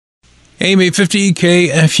AM 850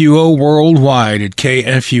 KFUO worldwide at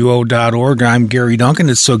kfuo.org. I'm Gary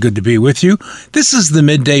Duncan. It's so good to be with you. This is the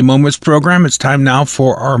Midday Moments program. It's time now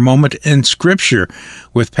for our Moment in Scripture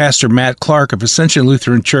with Pastor Matt Clark of Ascension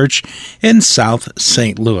Lutheran Church in South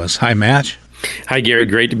St. Louis. Hi, Matt. Hi, Gary.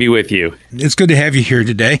 Great to be with you. It's good to have you here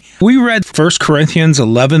today. We read 1 Corinthians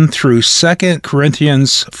 11 through 2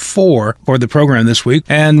 Corinthians 4 for the program this week.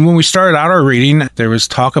 And when we started out our reading, there was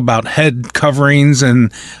talk about head coverings.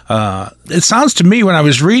 And it sounds to me when I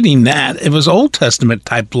was reading that, it was Old Testament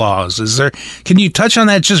type laws. Can you touch on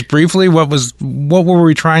that just briefly? What were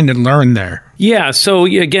we trying to learn there? Yeah, so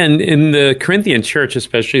again, in the Corinthian church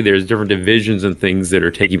especially, there's different divisions and things that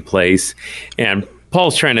are taking place. And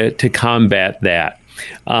Paul's trying to combat that.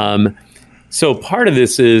 So part of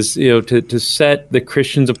this is, to set the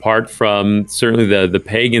Christians apart from certainly the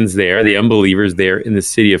pagans there, the unbelievers there in the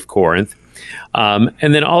city of Corinth.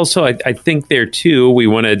 And then also, I think there too, we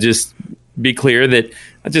want to just be clear that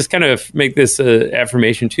just kind of make this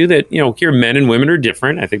affirmation too, that, here men and women are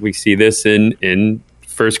different. I think we see this in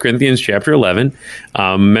 1 Corinthians chapter 11.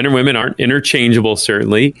 Men and women aren't interchangeable,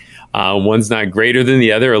 certainly. One's not greater than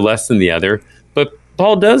the other or less than the other. But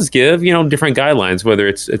Paul does give, different guidelines, whether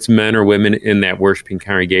it's men or women in that worshiping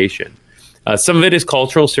congregation. Some of it is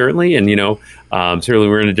cultural, certainly, and certainly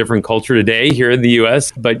we're in a different culture today here in the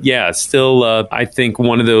U.S. But yeah, still, I think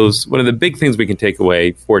one of the big things we can take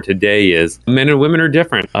away for today is men and women are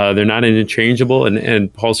different. They're not interchangeable,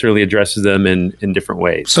 and Paul certainly addresses them in different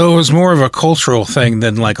ways. So it was more of a cultural thing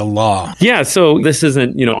than like a law. Yeah. So this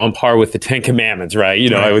isn't on par with the Ten Commandments, right?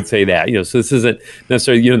 Right. I would say that. So this isn't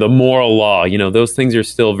necessarily the moral law. Those things are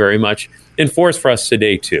still very much enforced for us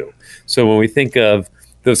today too. So when we think of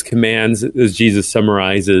those commands, as Jesus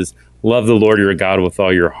summarizes, love the Lord your God with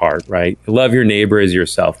all your heart, right? Love your neighbor as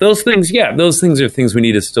yourself. Those things are things we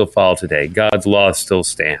need to still follow today. God's law still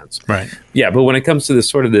stands. Right. Yeah, but when it comes to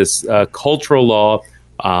this cultural law,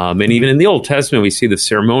 and even in the Old Testament, we see the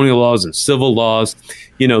ceremonial laws and civil laws,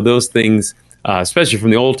 those things, especially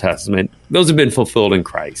from the Old Testament, those have been fulfilled in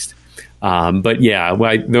Christ. But yeah,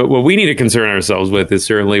 what we need to concern ourselves with is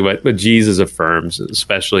certainly what Jesus affirms,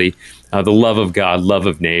 especially the love of God, love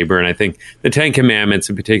of neighbor. And I think the Ten Commandments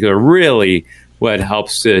in particular really what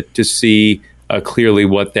helps to see clearly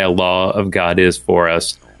what that law of God is for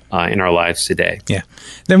us in our lives today. Yeah.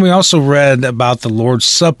 Then we also read about the Lord's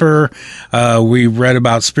Supper. We read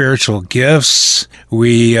about spiritual gifts.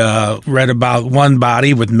 We read about one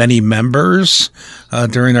body with many members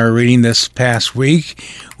during our reading this past week.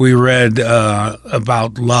 We read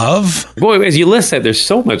about love. Boy, as you list that, there's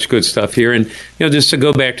so much good stuff here. And, just to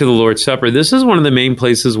go back to the Lord's Supper, this is one of the main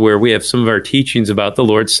places where we have some of our teachings about the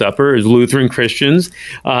Lord's Supper as Lutheran Christians.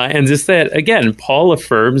 And just that, again, Paul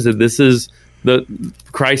affirms that this is the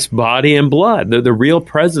Christ's body and blood, the real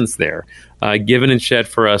presence there, given and shed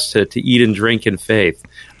for us to eat and drink in faith.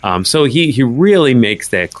 So he really makes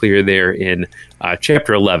that clear there in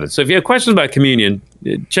chapter 11. So if you have questions about communion,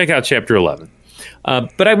 check out chapter 11.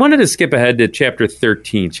 But I wanted to skip ahead to chapter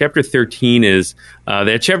 13. Chapter 13 is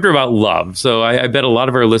that chapter about love. So I bet a lot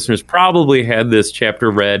of our listeners probably had this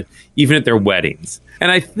chapter read even at their weddings. And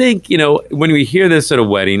I think, when we hear this at a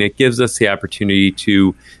wedding, it gives us the opportunity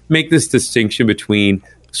to make this distinction between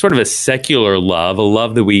sort of a secular love, a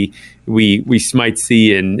love that we might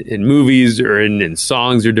see in movies or in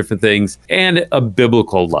songs or different things, and a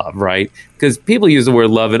biblical love, right? Because people use the word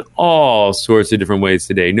love in all sorts of different ways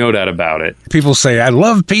today, no doubt about it. People say, I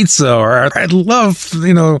love pizza, or I love,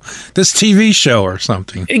 this TV show or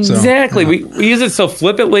something. Exactly. So, we use it so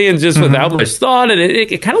flippantly and just without much thought, and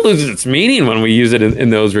it kind of loses its meaning when we use it in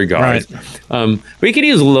those regards. Right. We can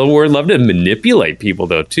use the word love to manipulate people,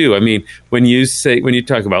 though, too. I mean, when you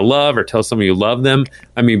talk about love or tell someone you love them,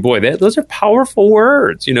 I mean, boy, those are powerful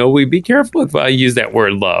words. We be careful if I use that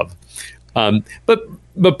word love.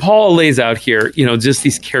 But Paul lays out here, just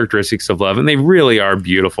these characteristics of love, and they really are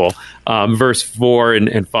beautiful. Verse 4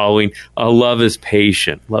 and following, love is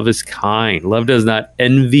patient, love is kind, love does not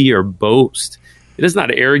envy or boast. It is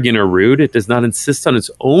not arrogant or rude. It does not insist on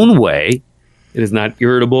its own way. It is not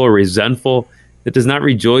irritable or resentful. It does not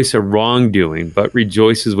rejoice at wrongdoing, but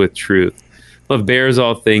rejoices with truth. Love bears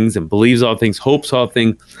all things and believes all things, hopes all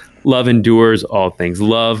things. Love endures all things.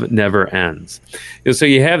 Love never ends. So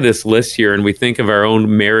you have this list here, and we think of our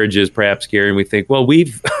own marriages, perhaps, Gary, and we think, well,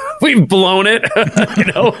 we've we've blown it.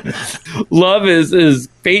 Love is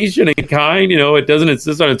patient and kind. It doesn't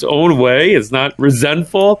insist on its own way. It's not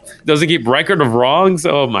resentful. It doesn't keep record of wrongs.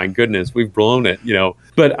 Oh my goodness, we've blown it.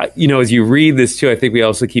 But as you read this too, I think we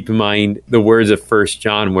also keep in mind the words of 1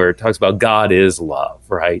 John where it talks about God is love,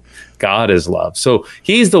 right? God is love. So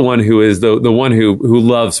he's the one who is the one who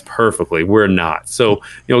loves perfectly. We're not. So,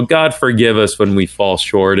 God forgive us when we fall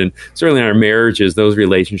short. And certainly in our marriages, those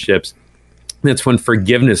relationships, that's when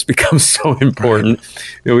forgiveness becomes so important.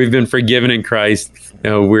 Right. We've been forgiven in Christ.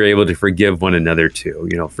 We're able to forgive one another too.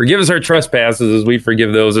 Forgive us our trespasses as we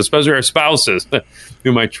forgive those, especially our spouses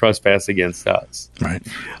who might trespass against us. Right.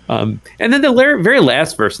 And then the very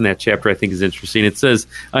last verse in that chapter I think is interesting. It says,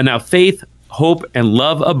 now faith, hope, and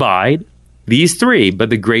love abide, these three, but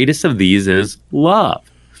the greatest of these is love.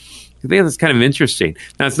 I think that's kind of interesting.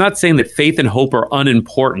 Now, it's not saying that faith and hope are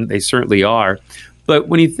unimportant. They certainly are. But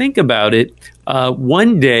when you think about it,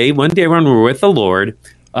 one day when we're with the Lord,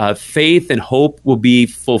 faith and hope will be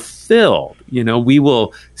fulfilled. We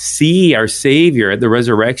will see our Savior at the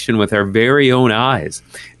resurrection with our very own eyes.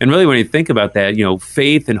 And really, when you think about that,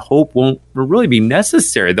 faith and hope won't really be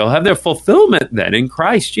necessary. They'll have their fulfillment then in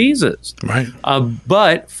Christ Jesus. Right.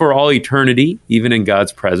 But for all eternity, even in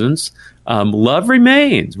God's presence, love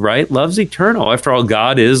remains, right? Love's eternal. After all,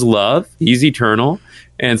 God is love. He's eternal.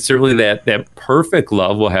 And certainly that perfect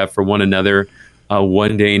love we'll have for one another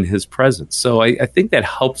one day in his presence. So I think that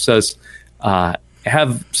helps us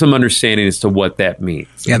have some understanding as to what that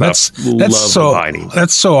means. Yeah, that's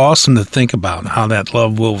so awesome to think about how that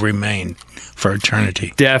love will remain for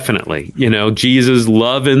eternity. Definitely. Jesus'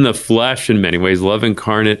 love in the flesh in many ways, love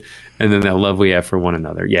incarnate, and then that love we have for one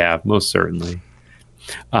another. Yeah, most certainly.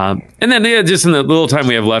 And then just in the little time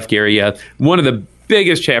we have left, Gary, one of the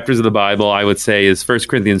biggest chapters of the Bible, I would say, is 1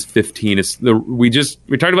 Corinthians 15. We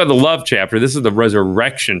talked about the love chapter. This is the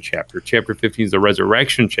resurrection chapter. Chapter 15 is the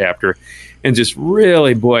resurrection chapter. And just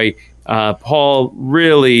really, Paul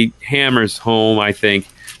really hammers home, I think,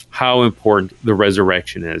 how important the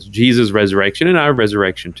resurrection is. Jesus' resurrection and our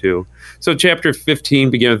resurrection too. So chapter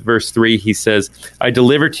 15, beginning with verse 3, he says, I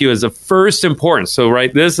deliver to you as of first importance. So,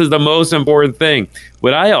 right, this is the most important thing.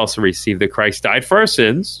 What I also received, that Christ died for our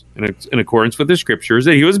sins, in accordance with the Scriptures,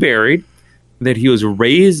 that he was buried, that he was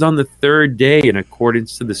raised on the third day in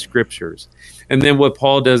accordance to the Scriptures. And then what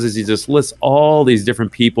Paul does is he just lists all these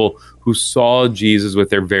different people who saw Jesus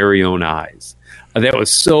with their very own eyes. That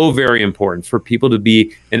was so very important for people to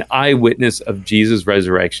be an eyewitness of Jesus'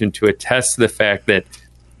 resurrection, to attest to the fact that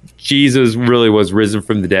Jesus really was risen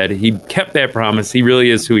from the dead. He kept that promise. He really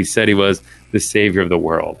is who he said he was, the Savior of the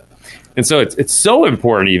world. And so it's so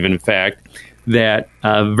important, even in fact, that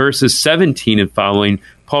verses 17 and following,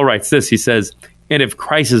 Paul writes this. He says, and if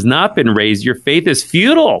Christ has not been raised, your faith is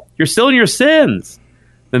futile. You're still in your sins.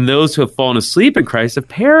 Then those who have fallen asleep in Christ have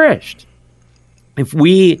perished. If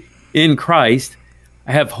we in Christ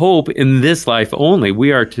have hope in this life only,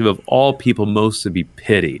 we are to, of all people, most to be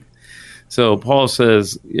pitied. So Paul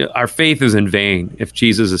says, our faith is in vain if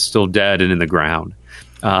Jesus is still dead and in the ground.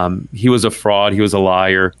 He was a fraud. He was a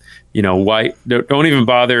liar. Why? Don't even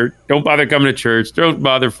bother. Don't bother coming to church. Don't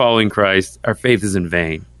bother following Christ. Our faith is in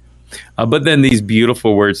vain. But then these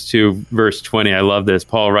beautiful words too, verse 20, I love this.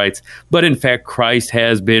 Paul writes, but in fact, Christ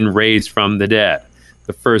has been raised from the dead,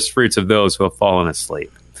 the first fruits of those who have fallen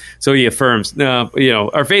asleep. So he affirms, no,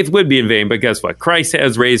 our faith would be in vain, but guess what? Christ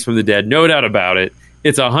has raised from the dead, no doubt about it.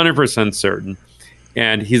 It's 100% certain.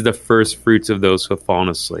 And he's the first fruits of those who have fallen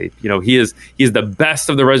asleep. He is the best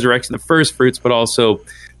of the resurrection, the first fruits, but also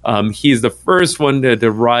he's the first one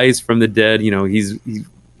to rise from the dead. He's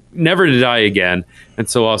never to die again. And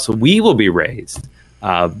so also we will be raised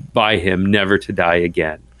by him, never to die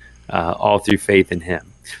again, all through faith in him.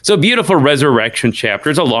 So beautiful resurrection chapter.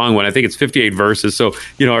 It's a long one. I think it's 58 verses. So,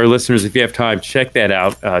 our listeners, if you have time, check that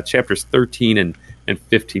out. Chapters 13 and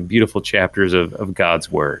 15, beautiful chapters of God's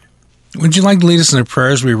Word. Would you like to lead us in a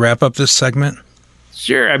prayer as we wrap up this segment?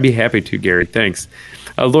 Sure, I'd be happy to, Gary. Thanks.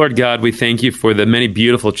 Lord God, we thank you for the many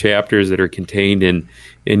beautiful chapters that are contained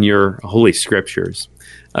in your Holy Scriptures.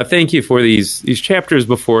 Thank you for these chapters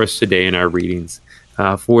before us today in our readings.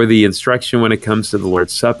 For the instruction when it comes to the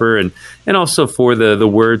Lord's Supper, and also for the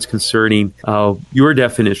words concerning your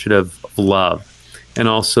definition of love, and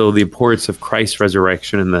also the importance of Christ's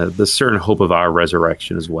resurrection and the certain hope of our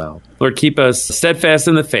resurrection as well. Lord, keep us steadfast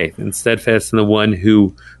in the faith and steadfast in the one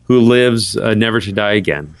who lives never to die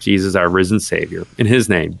again, Jesus, our risen Savior. In his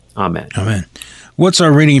name, amen. Amen. What's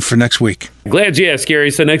our reading for next week? Glad you asked,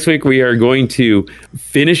 Gary. So next week we are going to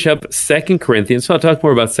finish up 2 Corinthians. So I'll talk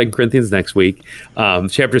more about 2 Corinthians next week,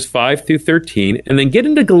 chapters 5 through 13, and then get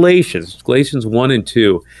into Galatians 1 and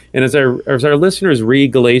 2. And as our listeners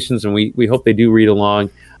read Galatians, and we hope they do read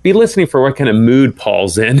along, be listening for what kind of mood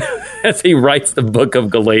Paul's in as he writes the book of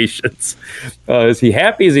Galatians. Is he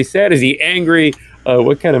happy? Is he sad? Is he angry?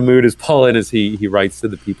 What kind of mood is Paul in as he writes to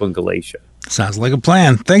the people in Galatia? Sounds like a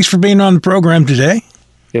plan. Thanks for being on the program today.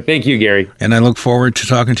 Yeah, thank you, Gary. And I look forward to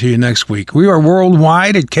talking to you next week. We are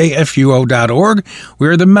worldwide at kfuo.org. We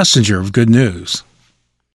are the messenger of good news.